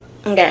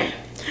Okay.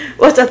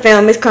 What's up,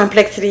 fam? It's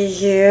Complexity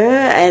here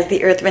as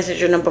the Earth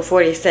Messenger number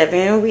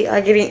 47. We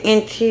are getting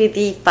into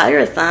the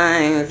fire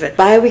signs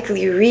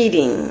bi-weekly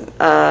reading.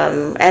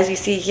 As you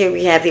see here,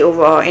 we have the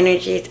overall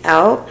energies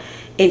out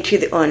into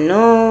the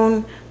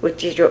unknown,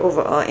 which is your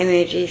overall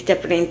energy,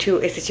 stepping into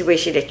a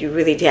situation that you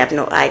really have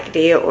no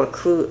idea or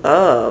clue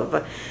of.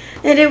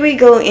 And then we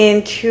go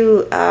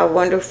into our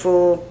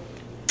wonderful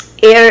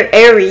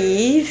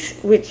Aries,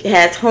 which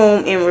has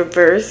home in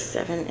reverse,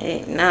 7,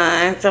 8,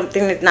 9,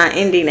 something that's not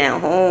ending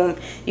at home.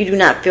 You do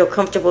not feel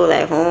comfortable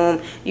at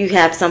home. You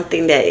have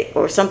something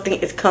something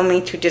is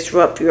coming to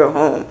disrupt your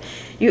home.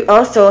 You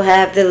also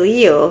have the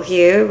Leo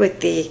here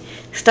with the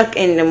stuck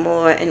in the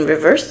more in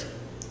reverse.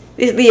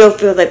 This Leo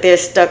feels like they're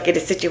stuck in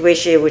a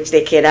situation which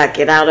they cannot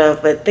get out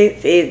of, but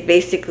this is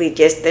basically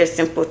just their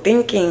simple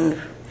thinking.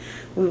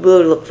 We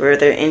will look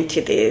further into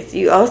this.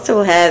 You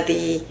also have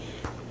the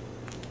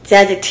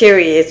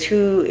Sagittarius,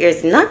 who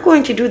is not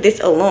going to do this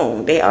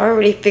alone. They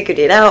already figured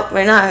it out.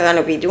 We're not going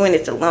to be doing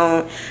this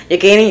alone. You're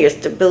gaining your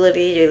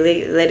stability.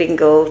 You're letting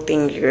go of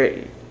things. You're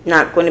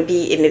not going to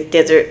be in this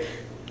desert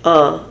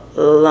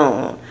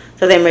alone.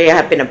 So there may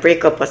have been a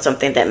breakup or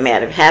something that may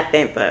have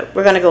happened, but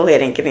we're going to go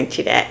ahead and get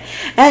into that.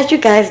 As you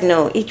guys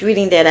know, each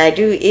reading that I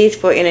do is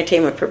for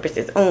entertainment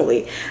purposes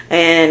only,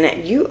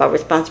 and you are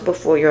responsible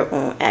for your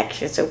own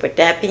actions. So with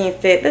that being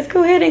said, let's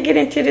go ahead and get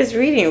into this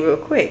reading real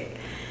quick.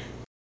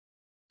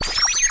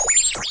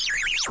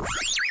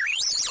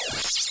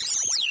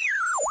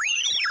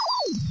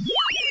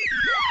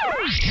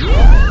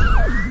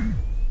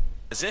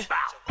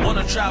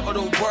 Wanna travel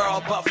the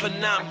world, but for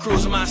now I'm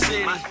cruising my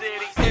city.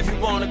 If you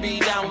wanna be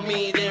down with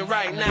me, then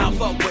right now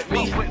fuck with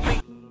me.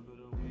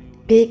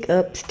 Big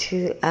ups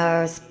to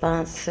our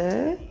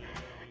sponsor,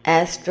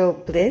 Astro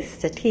Bliss,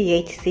 the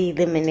THC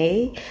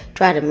lemonade.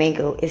 Try the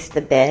mango, it's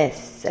the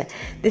best.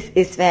 This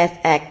is fast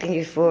acting,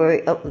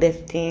 euphoric,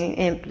 uplifting,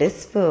 and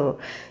blissful.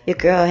 Your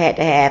girl had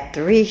to have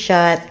 3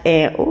 shots,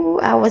 and ooh,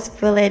 I was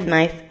feeling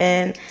nice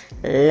and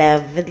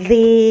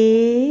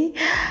lovely.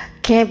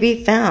 Can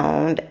be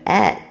found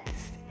at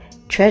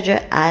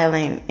Treasure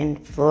Island in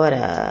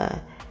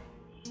Florida.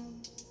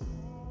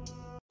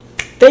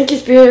 Thank you,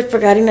 Spirit, for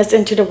guiding us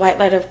into the white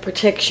light of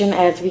protection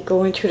as we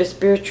go into the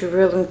spiritual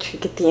realm to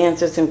get the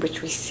answers in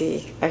which we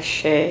see.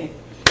 Ashe.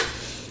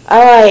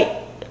 Alright,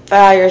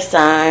 fire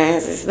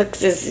signs. It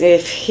looks as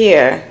if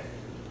here,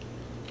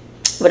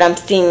 what I'm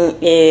seeing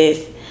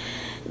is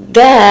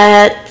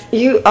that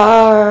you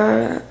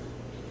are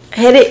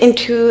headed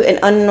into an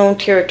unknown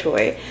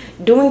territory.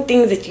 Doing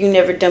things that you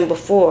never done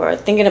before,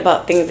 thinking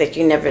about things that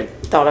you never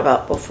thought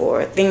about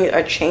before. Things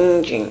are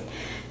changing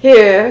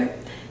here,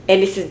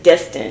 and this is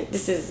destined.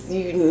 This is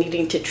you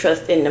needing to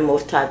trust in the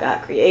Most High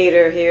God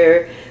Creator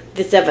here.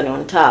 The 7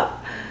 on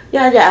top. You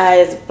have your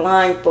eyes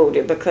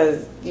blindfolded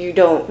because you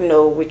don't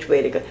know which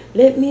way to go.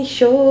 Let me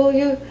show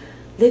you.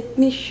 Let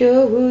me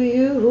show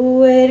you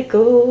where to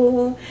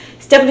go.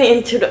 Stepping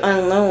into the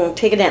unknown,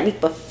 taking that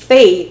leap of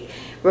faith,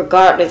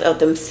 regardless of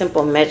them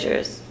simple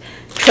measures.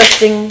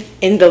 Trusting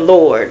in the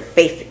Lord,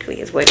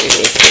 basically, is what it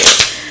is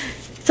here.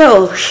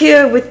 So,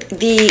 here with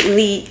the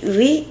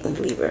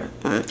Libra,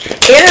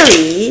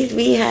 Aries,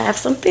 we have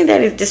something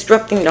that is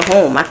disrupting the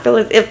home. I feel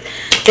as if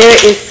there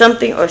is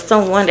something or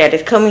someone that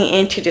is coming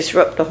in to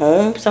disrupt the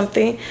home,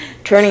 something,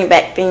 turning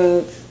back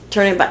things,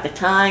 turning back the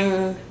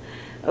time.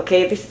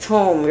 Okay, this is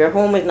home. Your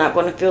home is not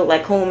going to feel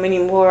like home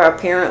anymore,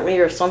 apparently,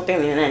 or something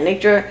in that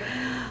nature.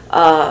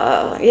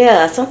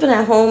 Yeah, something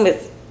at home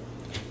is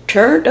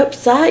turned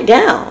upside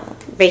down.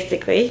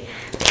 Basically,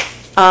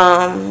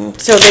 so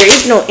there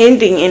is no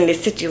ending in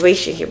this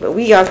situation here, but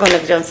we are going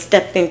to just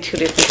step into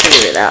this and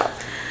figure it out.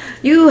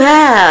 You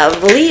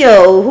have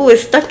Leo, who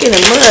is stuck in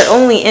the mud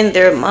only in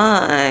their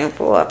mind.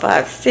 4,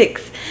 5,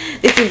 6.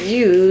 This is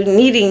you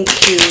needing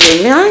to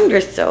remind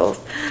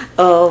yourself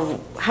of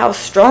how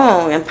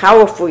strong and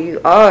powerful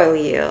you are,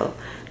 Leo.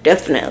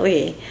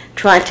 Definitely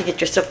trying to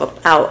get yourself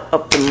up out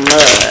of the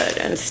mud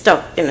and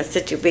stuck in a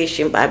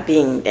situation by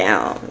being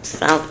down.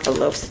 Sounds like a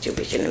love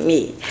situation to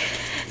me.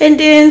 And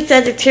then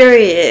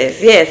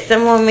Sagittarius, yes,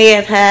 someone may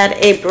have had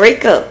a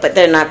breakup, but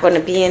they're not going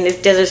to be in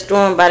this desert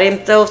storm by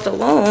themselves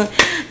alone.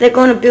 They're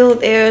going to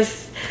build their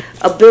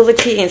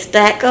ability and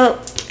stack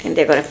up, and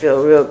they're going to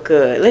feel real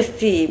good. Let's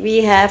see,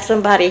 we have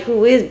somebody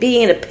who is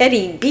being a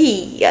petty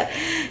bee.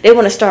 They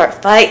want to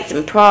start fights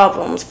and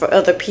problems for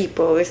other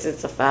people. This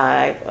is a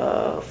 5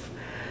 of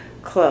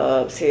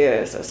clubs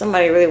here. So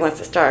somebody really wants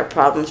to start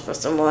problems for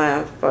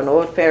someone for no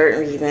apparent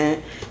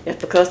reason. Just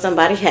because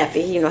somebody's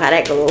happy, you know how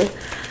that goes.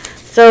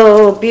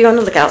 So be on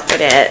the lookout for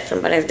that.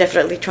 Somebody's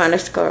definitely trying to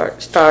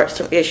start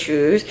some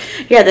issues.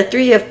 Yeah, the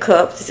 3 of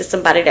Cups. This is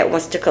somebody that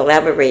wants to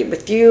collaborate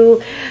with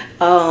you,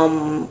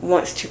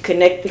 wants to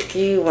connect with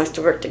you, wants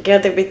to work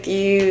together with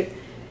you,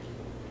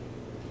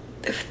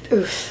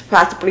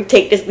 possibly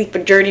take this leap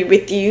of journey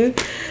with you,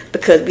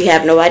 because we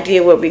have no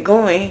idea where we're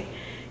going,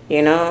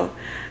 you know.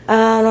 I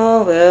don't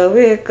know where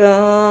we're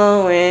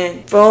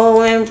going,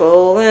 rolling,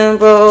 rolling,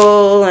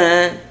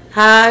 rolling,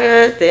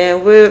 higher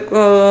than we're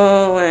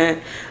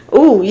growing.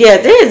 Ooh, yeah,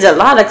 there's a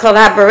lot of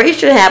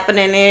collaboration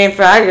happening in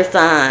fire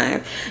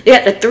signs. You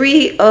got the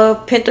Three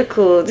of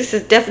Pentacles. This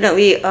is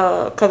definitely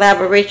a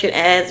collaboration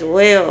as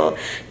well.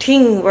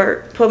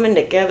 Teamwork, putting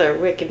together,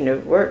 making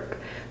it work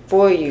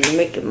for you,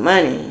 making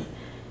money.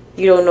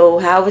 You don't know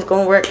how it's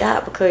going to work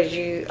out because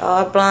you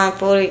are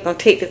blindfolded. You're going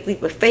to take this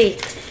leap of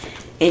faith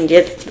and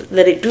just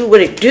let it do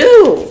what it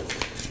do.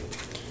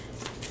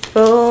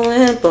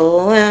 Bowling,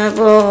 bowling,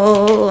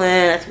 bowling.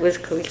 That's Wiz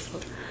Khalifa.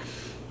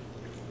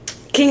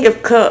 King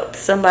of Cups,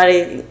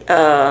 somebody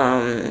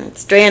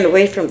straying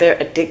away from their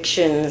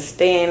addictions,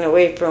 staying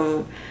away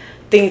from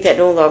things that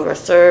no longer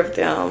serve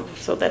them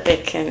so that they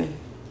can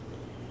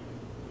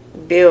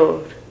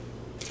build.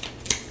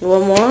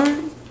 One more.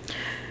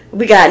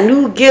 We got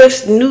new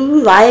gifts,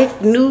 new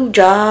life, new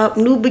job,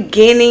 new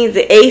beginnings,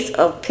 the Ace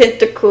of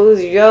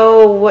Pentacles.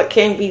 Yo, what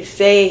can we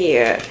say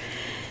here?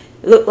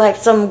 Look like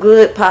some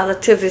good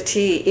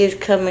positivity is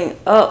coming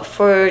up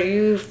for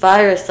you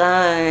fire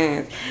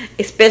signs,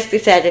 especially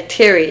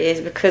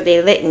Sagittarius, because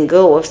they're letting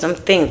go of some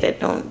things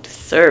that don't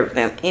serve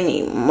them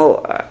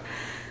anymore.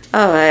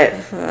 All right.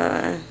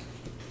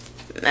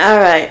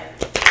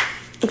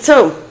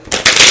 So,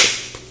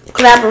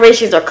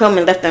 collaborations are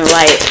coming left and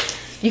right.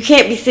 You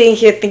can't be sitting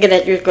here thinking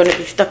that you're going to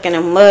be stuck in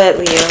a mud,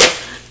 Leo.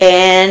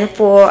 And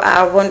for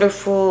our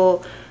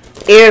wonderful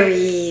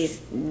Aries,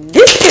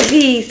 this could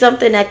be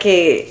something that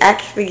could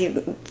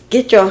actually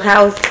get your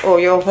house or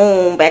your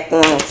home back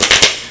on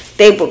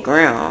stable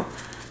ground.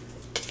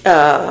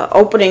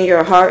 Opening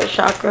your heart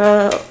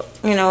chakra,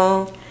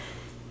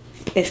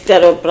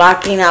 instead of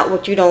blocking out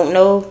what you don't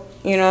know,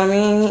 you know what I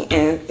mean?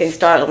 And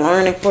start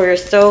learning for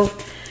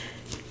yourself.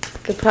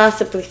 Could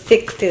possibly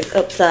fix this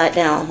upside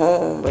down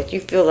home, but you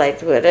feel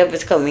like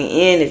whatever's coming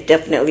in is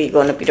definitely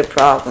going to be the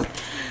problem.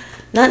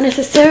 Not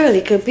necessarily.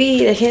 It could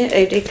be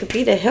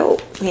the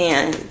help,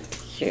 man.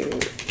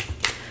 Shoot.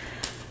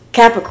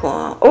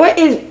 Capricorn. I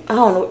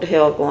don't know what the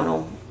hell going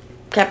on.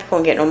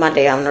 Capricorn getting on my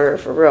damn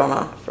nerve, for real,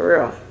 huh? For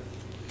real.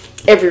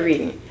 Every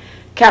reading.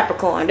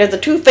 Capricorn. There's a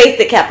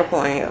two-faced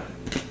Capricorn here.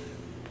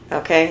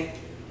 Okay?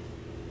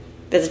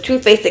 There's a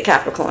two-faced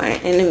Capricorn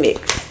in the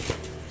mix.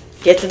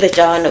 Just to let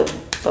y'all know.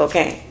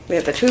 Okay?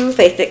 There's a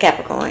two-faced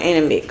Capricorn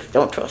in the mix.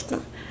 Don't trust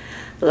them.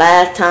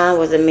 Last time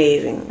was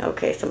amazing.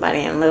 Okay, somebody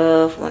in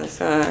love,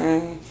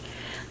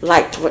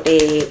 liked what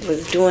they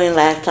was doing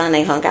last time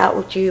they hung out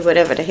with you,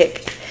 whatever the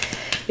heck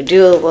the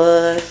deal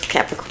was.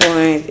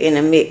 Capricorns in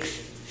a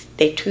mix.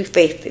 They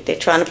two-faced. They're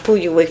trying to pull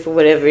you away from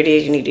whatever it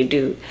is you need to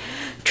do.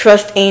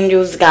 Trust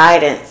angels'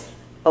 guidance.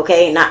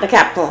 Okay, not the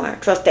Capricorn.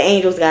 Trust the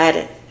angels'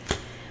 guidance.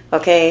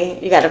 Okay,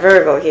 you got a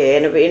Virgo here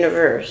in the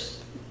reverse.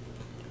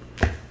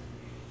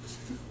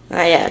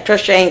 Yeah,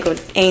 trust your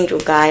angel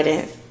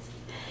guidance.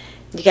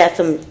 You got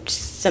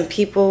some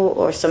people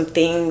or some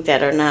things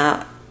that are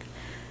not.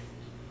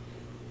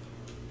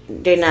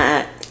 They're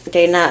not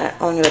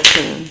on your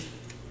team.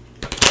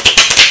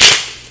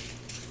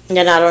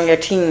 They're not on your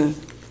team.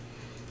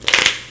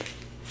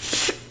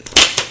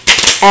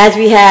 As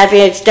we have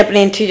it, stepping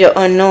into the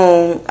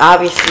unknown,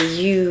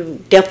 obviously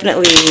you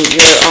definitely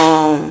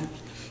you're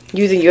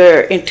using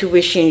your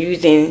intuition,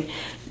 using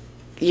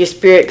your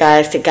spirit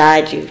guides to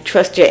guide you.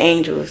 Trust your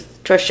angels.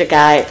 Trust your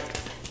guide.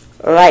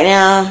 Right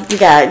now, you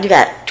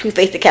got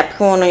two-faced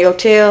Capricorn on your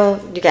tail.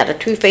 You got a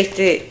two-faced,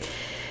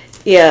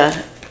 you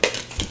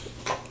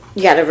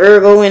got a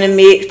Virgo in the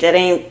mix that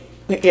ain't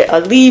a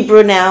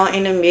Libra now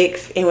in the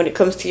mix. And when it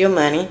comes to your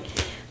money,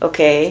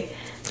 okay,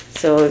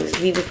 so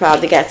Libra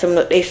probably got some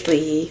up their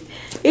sleeve.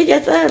 It's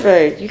just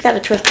you gotta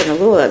trust in the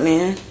Lord,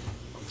 man.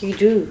 You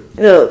do.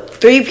 Look,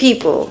 3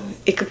 people.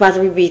 It could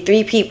possibly be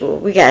 3 people.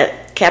 We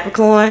got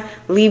Capricorn,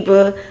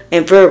 Libra,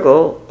 and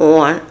Virgo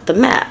on the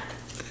map.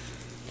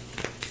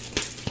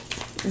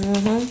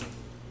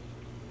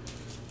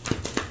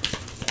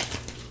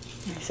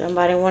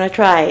 Somebody want to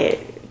try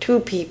it. 2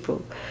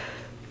 people.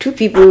 2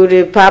 people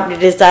that probably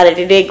decided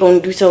that they're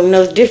going to do something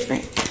else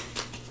different.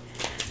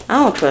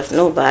 I don't trust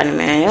nobody,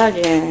 man. I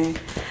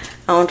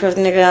don't trust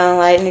niggas. I don't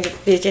like niggas,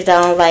 bitches.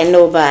 I don't like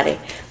nobody.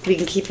 We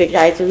can keep it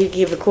right, so we can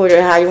give a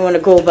quarter how you want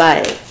to go by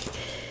it.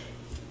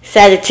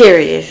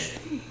 Sagittarius.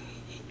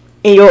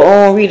 In your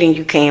own reading,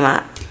 you came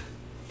out.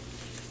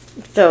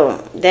 So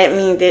that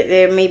means that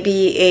there may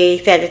be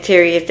a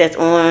Sagittarius that's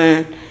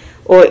on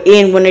or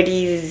in one of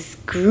these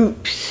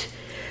groups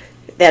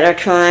that are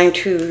trying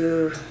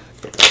to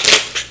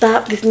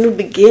stop this new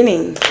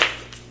beginning,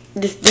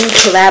 this new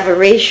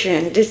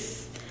collaboration,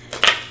 this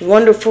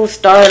wonderful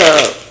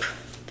startup.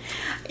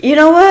 You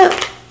know what?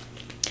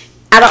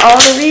 Out of all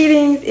the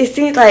readings, it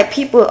seems like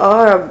people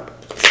are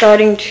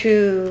starting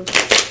to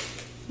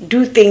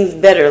do things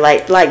better,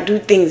 like do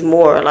things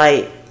more,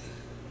 like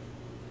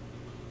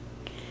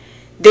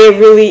there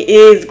really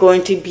is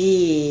going to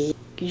be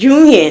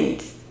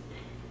unions,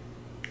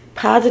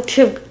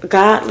 positive,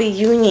 godly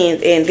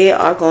unions, and there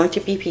are going to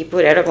be people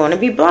that are going to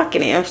be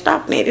blocking it and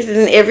stopping it. This is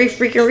in every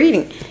freaking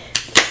reading.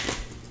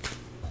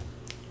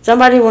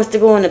 Somebody wants to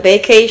go on a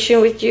vacation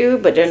with you,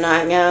 but they're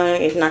not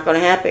going. It's not going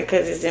to happen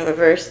because it's in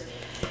reverse.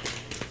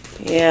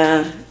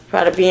 Yeah,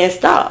 Probably being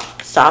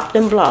stopped. Stopped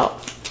and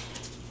blocked.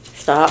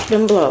 Stopped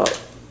and blocked.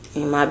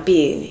 In my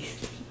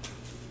business.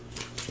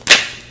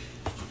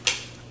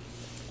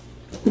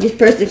 This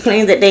person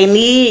claims that they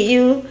need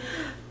you.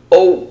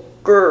 Oh,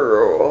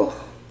 girl.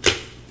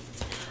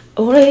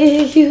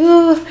 Only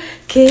you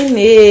can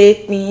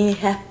make me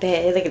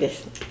happy. Look at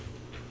this.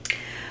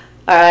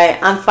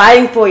 Alright, I'm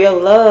fighting for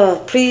your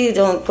love. Please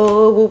don't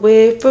go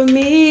away from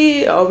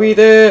me. I'll be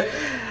there.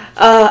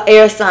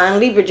 Air sign,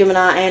 Libra,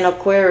 Gemini, and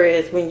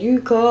Aquarius. When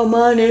you call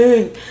my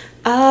name,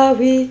 I'll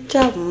reach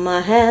out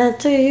my hand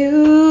to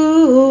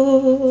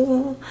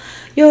you.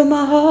 You're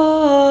my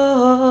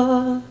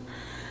heart.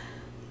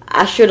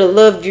 I should have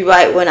loved you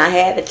right when I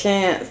had the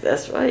chance.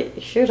 That's right.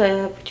 You should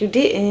have, but you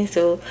didn't.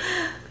 So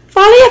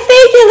follow your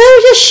feet and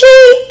lose your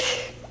sheep.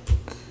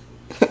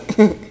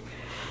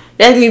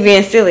 That's me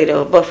being silly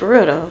though, but for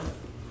real though.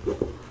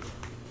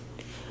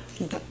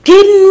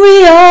 Didn't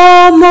we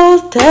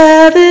almost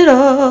have it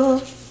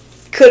all?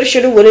 Coulda,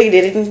 shoulda, woulda,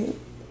 didn't.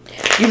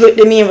 You looked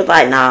at me and was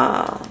like,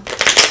 nah.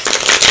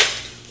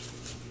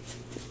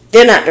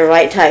 They're not the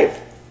right type.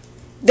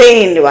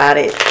 They ain't about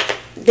it.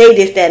 They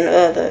this, that, and the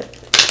other.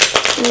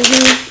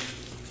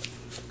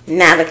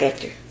 Now look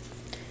at you.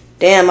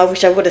 Damn, I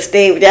wish I would have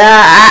stayed with you.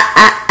 Nah.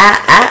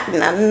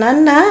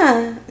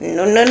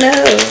 No.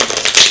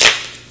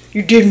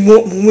 You didn't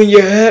want me when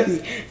you had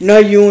me. Now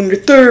you on your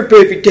third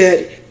baby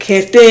daddy.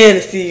 Can't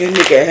stand to see your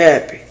nigga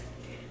happy.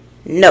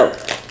 No.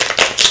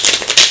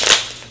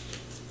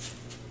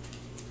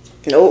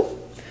 Nope.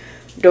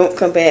 Don't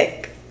come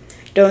back.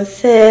 Don't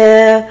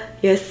sell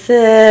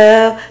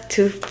yourself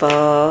to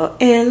fall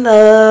in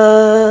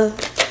love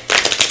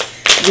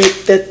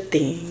with the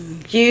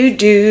things you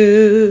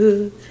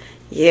do.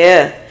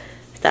 Yeah.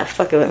 Stop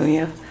fucking with me,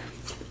 yo.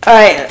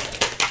 Alright.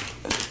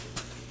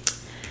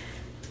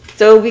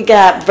 So we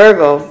got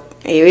Virgo.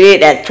 You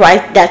did that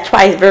twice. That's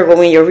twice Virgo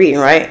when you're reading,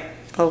 right?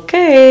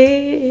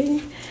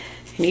 Okay.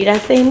 Need I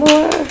say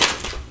more?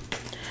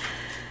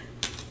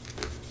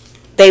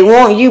 They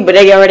want you, but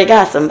they already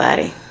got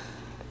somebody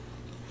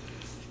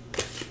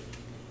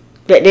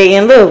that they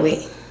in love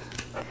with.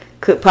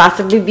 Could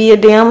possibly be a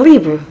damn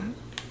Libra.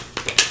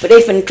 But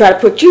they finna try to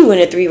put you in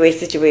a three-way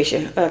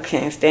situation. I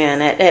can't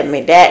stand that. That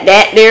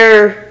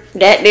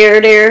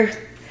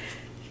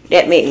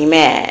made me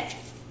mad.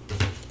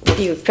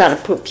 You trying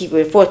to put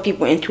people, force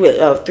people into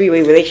a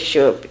three-way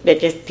relationship. That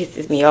just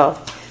pisses me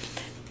off.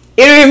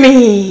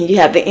 Enemy, you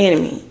have the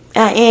enemy.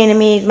 Our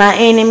enemies, my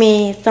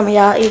enemies. Some of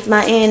y'all is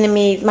my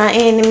enemies, my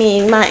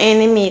enemies, my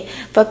enemies.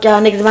 Fuck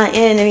y'all niggas, my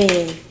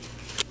enemies.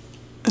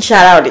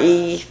 Shout out to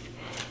Eve.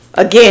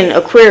 Again,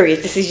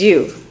 Aquarius, this is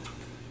you.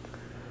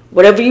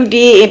 Whatever you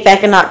did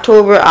back in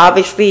October,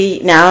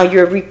 obviously now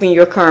you're reaping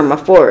your karma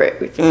for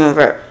it.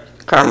 Remember,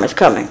 karma's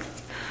coming.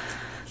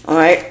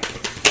 Alright.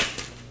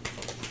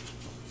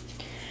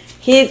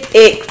 His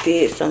ex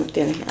did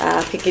something.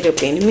 I'll pick it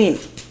up in a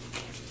minute.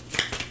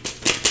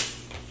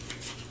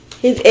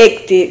 His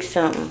ex did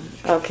something.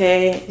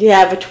 Okay. You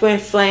have a twin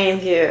flame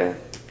here.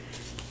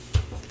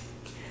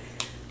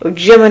 A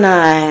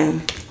Gemini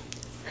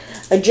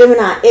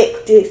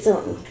ex did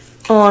something.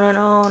 On and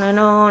on and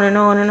on and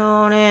on and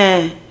on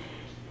and.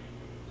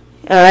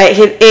 Alright,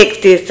 his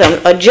ex did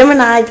something. A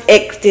Gemini's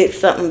ex did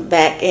something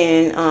back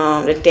in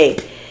the day.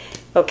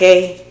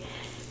 Okay?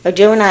 A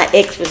Gemini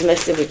ex was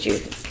messing with you.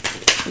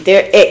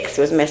 Their ex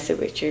was messing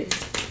with you.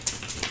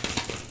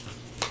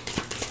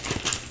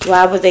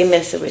 Why was they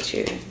messing with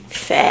you?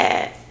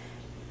 Sad.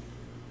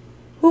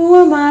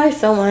 Who am I?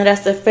 Someone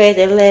that's afraid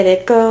to let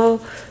it go.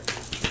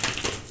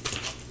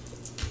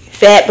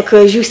 Sad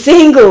because you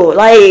single.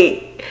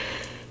 Like,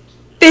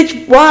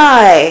 bitch,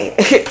 why?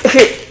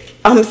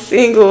 I'm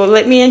single.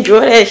 Let me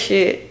enjoy that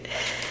shit.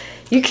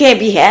 You can't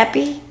be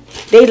happy.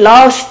 They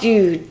lost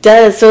you.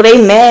 So they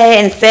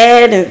mad and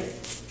sad and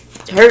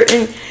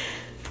hurting.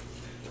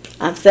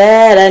 I'm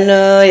sad, I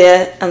know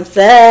ya. I'm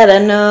sad, I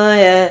know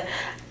ya.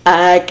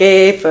 I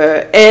gave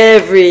her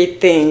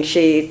everything.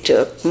 She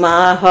took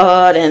my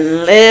heart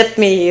and left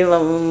me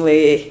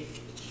lonely.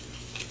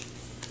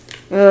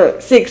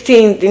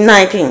 16 to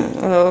 19.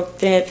 Oh,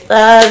 since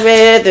I'd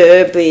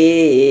rather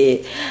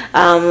bleed.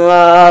 I'm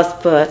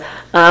lost, but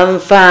I'm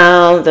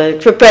found. The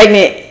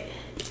pregnant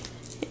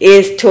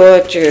is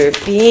torture.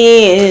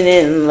 Being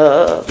in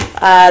love.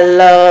 I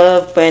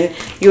love when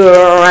you're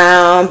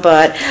around,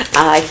 but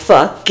I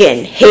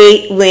fucking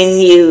hate when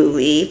you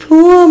leave.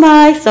 Who am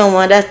I?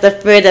 Someone that's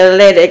afraid to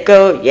let it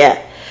go. Yeah.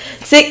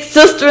 Sick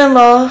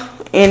sister-in-law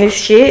and his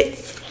shit.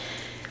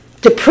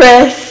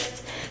 Depressed.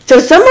 So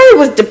somebody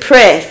was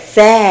depressed,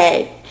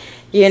 sad,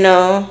 you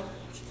know,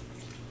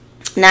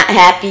 not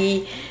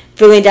happy,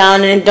 feeling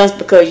down in the dumps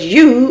because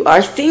you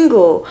are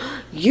single.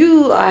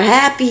 You are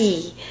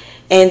happy,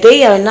 and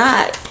they are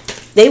not.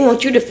 They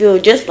want you to feel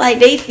just like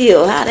they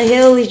feel. How the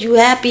hell is you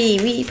happy?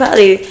 We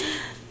probably,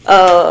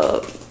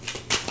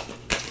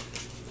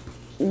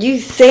 you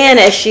saying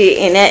that shit,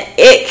 and that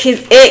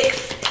his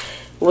ex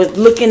was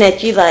looking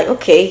at you like,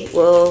 okay,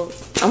 well,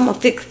 I'm gonna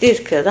fix this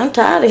because I'm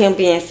tired of him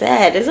being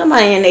sad. There's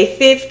somebody in their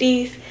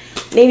 50s.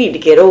 They need to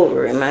get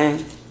over it,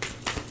 man.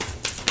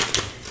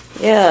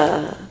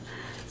 Yeah.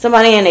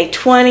 Somebody in their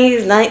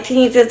 20s,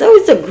 19s says, oh,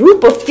 it's a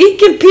group of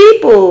freaking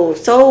people.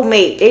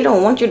 Soulmate. They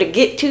don't want you to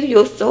get to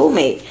your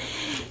soulmate.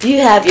 You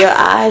have your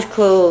eyes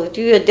closed.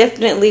 You are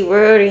definitely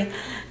worried,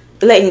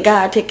 letting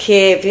God take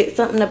care of it.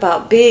 Something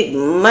about big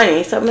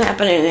money. Something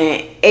happening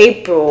in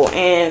April,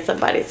 and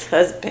somebody's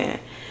husband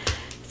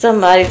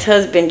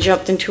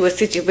jumped into a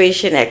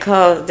situation that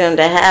caused them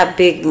to have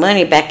big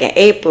money back in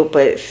April.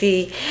 But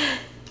see,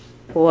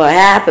 what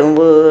happened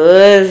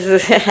was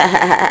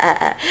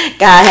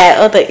God had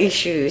other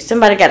issues.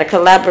 Somebody got a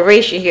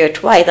collaboration here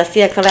twice. I see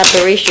a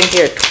collaboration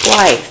here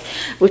twice,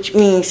 which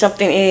means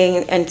something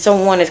and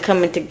someone is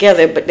coming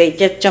together, but they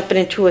just jumping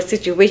into a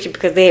situation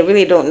because they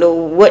really don't know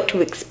what to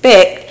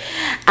expect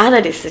out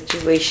of this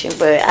situation.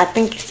 But I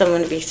think it's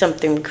going to be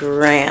something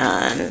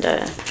grand.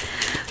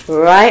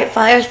 Right,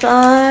 fire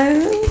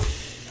signs?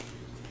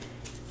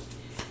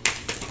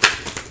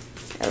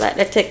 I like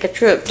to take a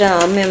trip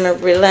down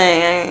memory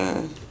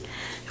lane.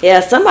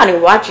 Yeah, somebody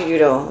watching you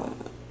though.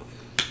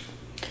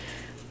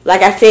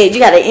 Like I said, you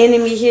got an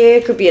enemy here.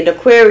 It could be an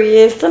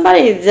Aquarius.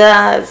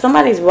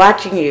 Somebody's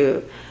watching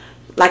you.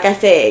 Like I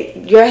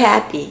said, you're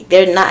happy.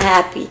 They're not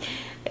happy.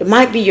 It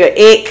might be your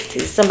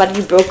ex, somebody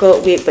you broke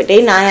up with, but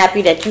they're not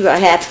happy that you are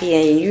happy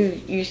and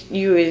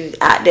you is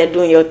out there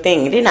doing your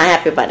thing. They're not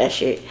happy about that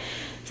shit.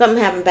 Something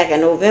happened back in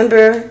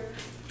November.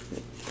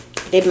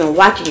 They've been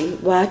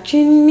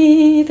watching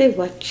me, they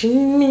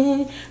watching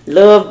me,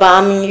 love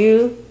bombing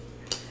you,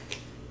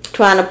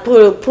 trying to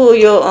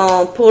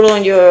pull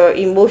on your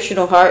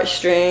emotional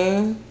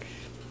heartstrings.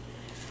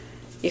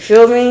 You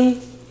feel me?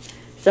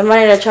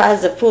 Somebody that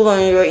tries to pull on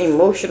your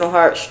emotional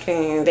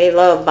heartstrings, they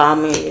love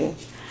bombing you,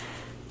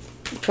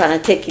 trying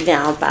to take you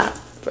down.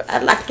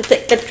 I'd like to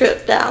take a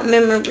trip down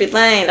memory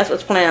lane. That's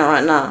what's playing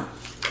right now.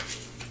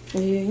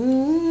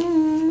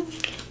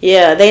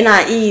 Yeah, they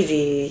not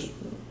easy.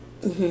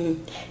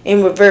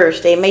 In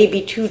reverse, they may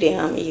be too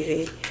damn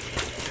easy,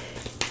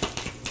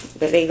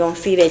 but they gonna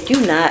see that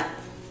you not.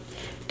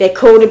 They're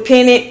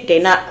codependent. They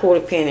not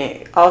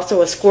codependent.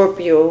 Also a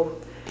Scorpio,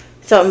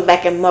 something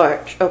back in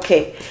March.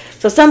 Okay,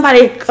 so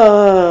somebody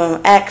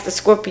asked the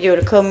Scorpio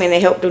to come in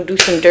and help them do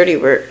some dirty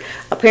work.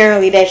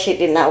 Apparently that shit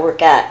did not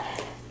work out,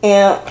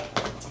 and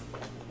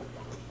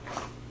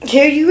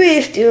here you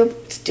is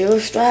still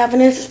striving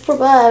and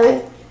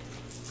providing.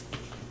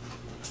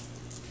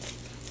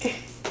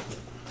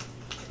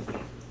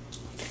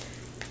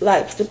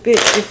 Life's a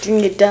bitch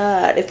when you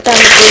die. It's time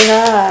to get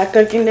high,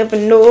 'cause you never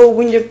know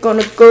when you're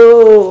gonna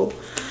go.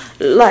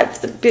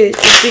 Life's a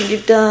bitch when you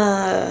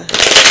die.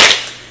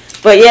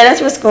 But yeah, that's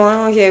what's going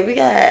on here. We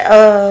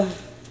got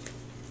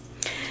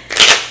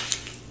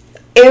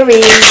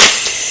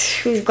Aries,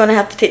 who's gonna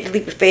have to take the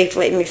leap of faith,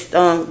 letting me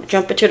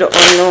jump into the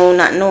unknown,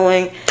 not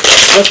knowing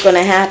what's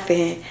gonna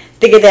happen.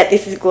 Thinking that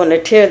this is gonna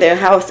tear their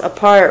house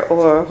apart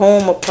or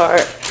home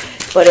apart,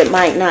 but it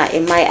might not.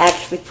 It might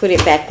actually put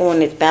it back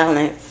on its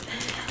balance.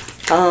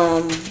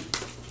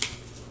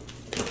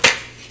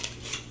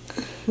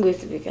 What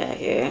we got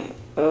here?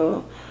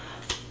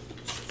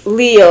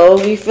 Leo,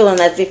 you feeling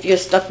as if you're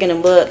stuck in the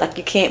mud, like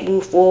you can't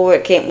move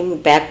forward, can't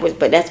move backwards,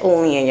 but that's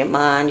only in your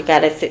mind. You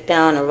gotta sit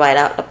down and write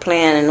out a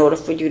plan in order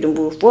for you to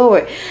move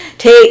forward.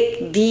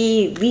 Take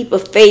the leap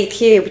of faith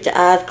here with your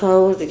eyes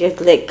closed and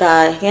just let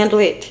God handle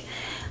it.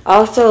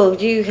 Also,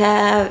 you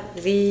have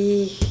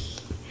the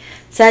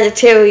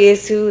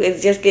Sagittarius, who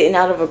is just getting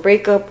out of a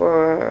breakup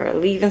or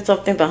leaving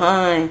something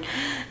behind.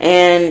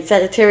 And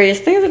Sagittarius,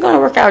 things are going to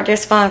work out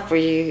just fine for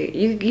you.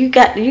 You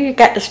got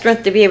the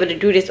strength to be able to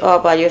do this all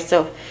by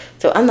yourself.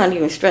 So I'm not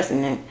even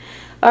stressing that.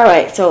 All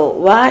right, so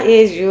why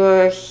is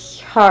your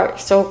heart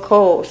so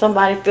cold?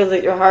 Somebody feels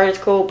that your heart is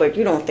cold, but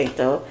you don't think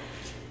so.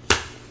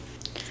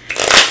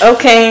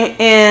 Okay,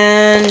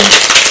 and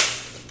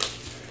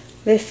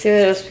let's see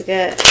what else we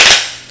got.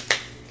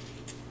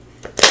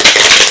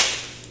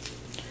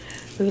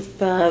 We're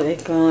probably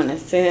gonna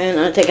sin.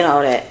 I'm taking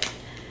all that.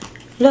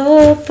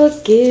 Lord,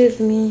 forgive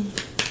me.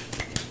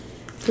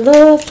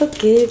 Lord,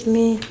 forgive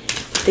me.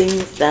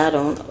 Things I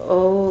don't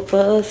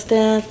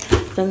understand.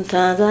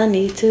 Sometimes I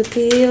need to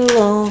be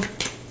alone.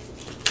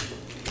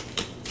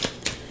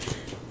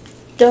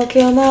 Don't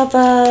kill my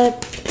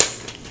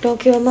vibe. Don't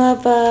kill my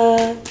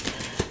vibe.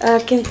 I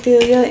can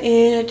feel your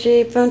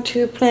energy from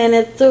 2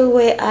 planets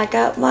away. I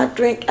got my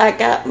drink. I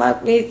got my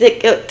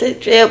music up to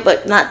jail,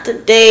 but not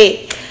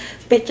today.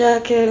 Bitch, I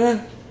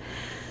can't.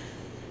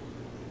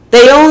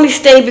 They only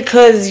stay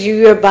because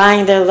you're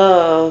buying their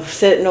love.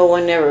 Said no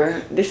one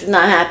ever. This is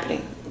not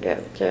happening.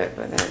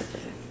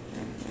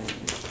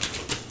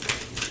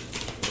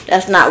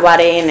 That's not why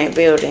they in that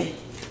building.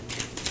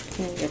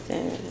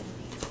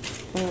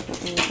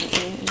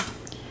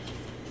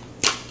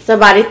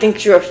 Somebody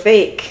thinks you're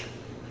fake.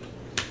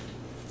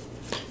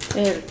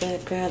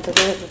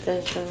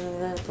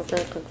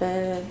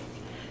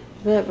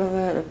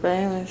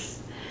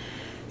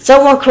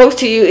 Someone close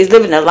to you is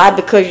living a lie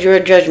because you're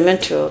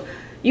judgmental.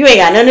 You ain't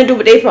got nothing to do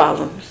with their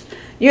problems.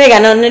 You ain't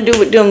got nothing to do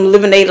with them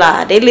living their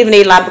lie. They living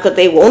their lie because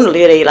they want to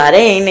live their lie.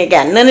 They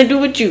got nothing to do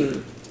with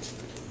you.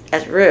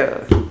 That's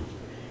real.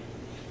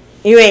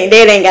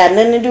 That ain't got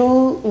nothing to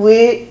do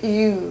with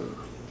you.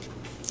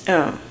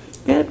 Oh,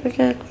 yeah, we're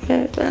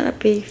gonna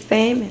be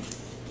famous.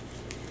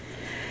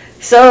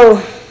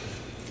 So,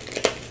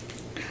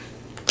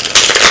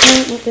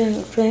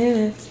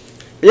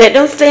 let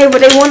them say what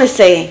they want to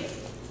say.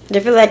 They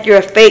feel like you're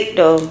a fake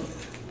though,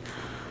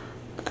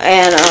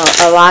 and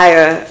a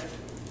liar.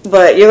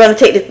 But you're gonna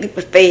take this leap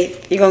of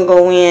faith. You're gonna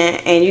go in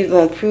and you're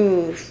gonna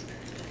prove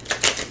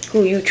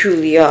who you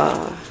truly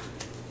are.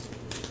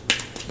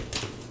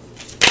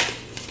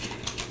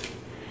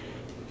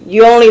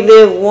 You only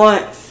live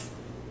once.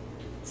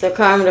 So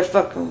karma the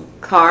fucking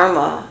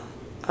karma.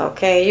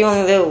 Okay? You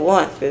only live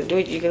once. But do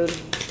what you do.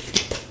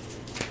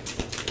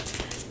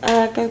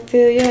 I can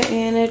feel your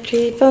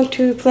energy from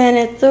 2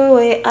 planets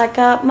away. I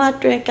got my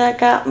drink. I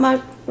got my...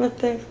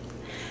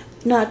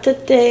 Not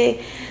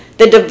today.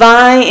 The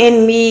divine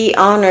in me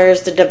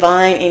honors the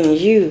divine in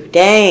you.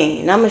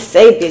 Dang. I'ma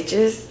say,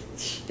 bitches.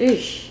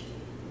 Sheesh.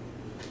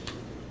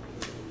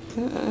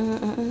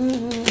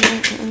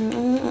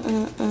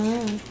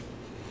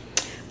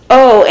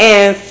 Oh,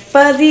 and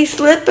fuzzy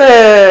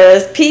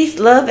slippers. Peace,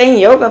 love, and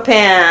yoga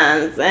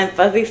pants. And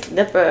fuzzy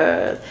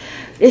slippers.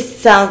 This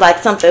sounds like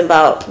something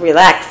about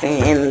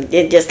relaxing and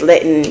just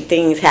letting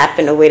things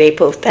happen the way they're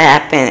supposed to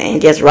happen and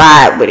just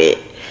ride with it.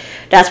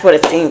 That's what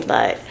it seems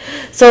like.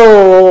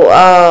 So,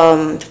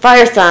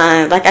 fire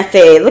sign, like I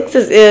said, it looks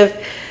as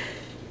if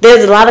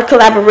there's a lot of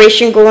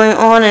collaboration going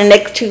on in the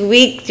next 2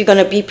 weeks. You're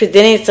going to be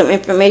presenting some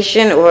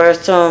information or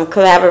some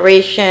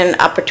collaboration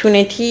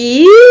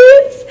opportunities.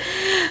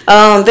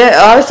 There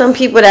are some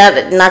people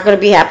that are not going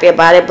to be happy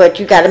about it, but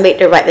you got to make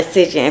the right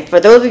decision. For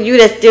those of you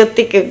that still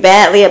thinking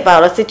badly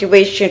about a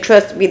situation,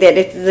 trust me that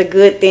this is a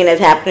good thing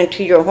that's happening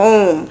to your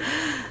home.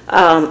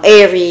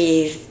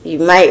 Aries, you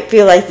might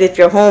feel like if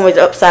your home is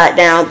upside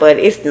down, but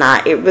it's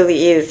not. It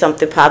really is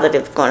something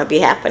positive going to be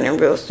happening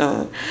real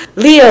soon.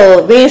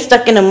 Leo, being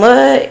stuck in the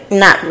mud,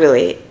 not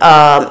really.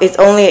 It's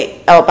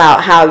only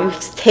about how you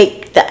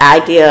take the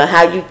idea,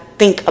 how you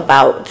think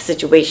about the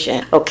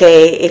situation.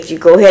 Okay, if you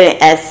go ahead and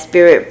ask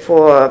spirit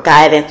for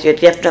guidance, you'll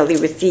definitely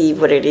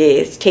receive what it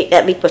is. Take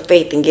that leap of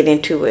faith and get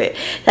into it.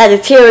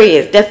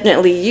 Sagittarius,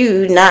 definitely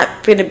you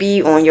not going to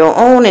be on your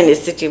own in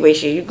this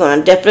situation. You're going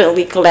to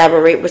definitely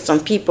collaborate with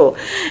some people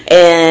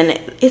and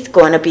it's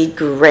going to be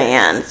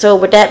grand. So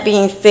with that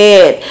being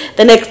said,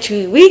 the next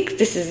 2 weeks,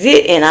 this is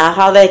it, and I'll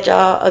holler at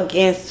y'all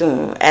again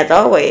soon. As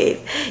always,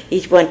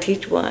 each one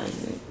teach one.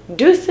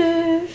 Deuces.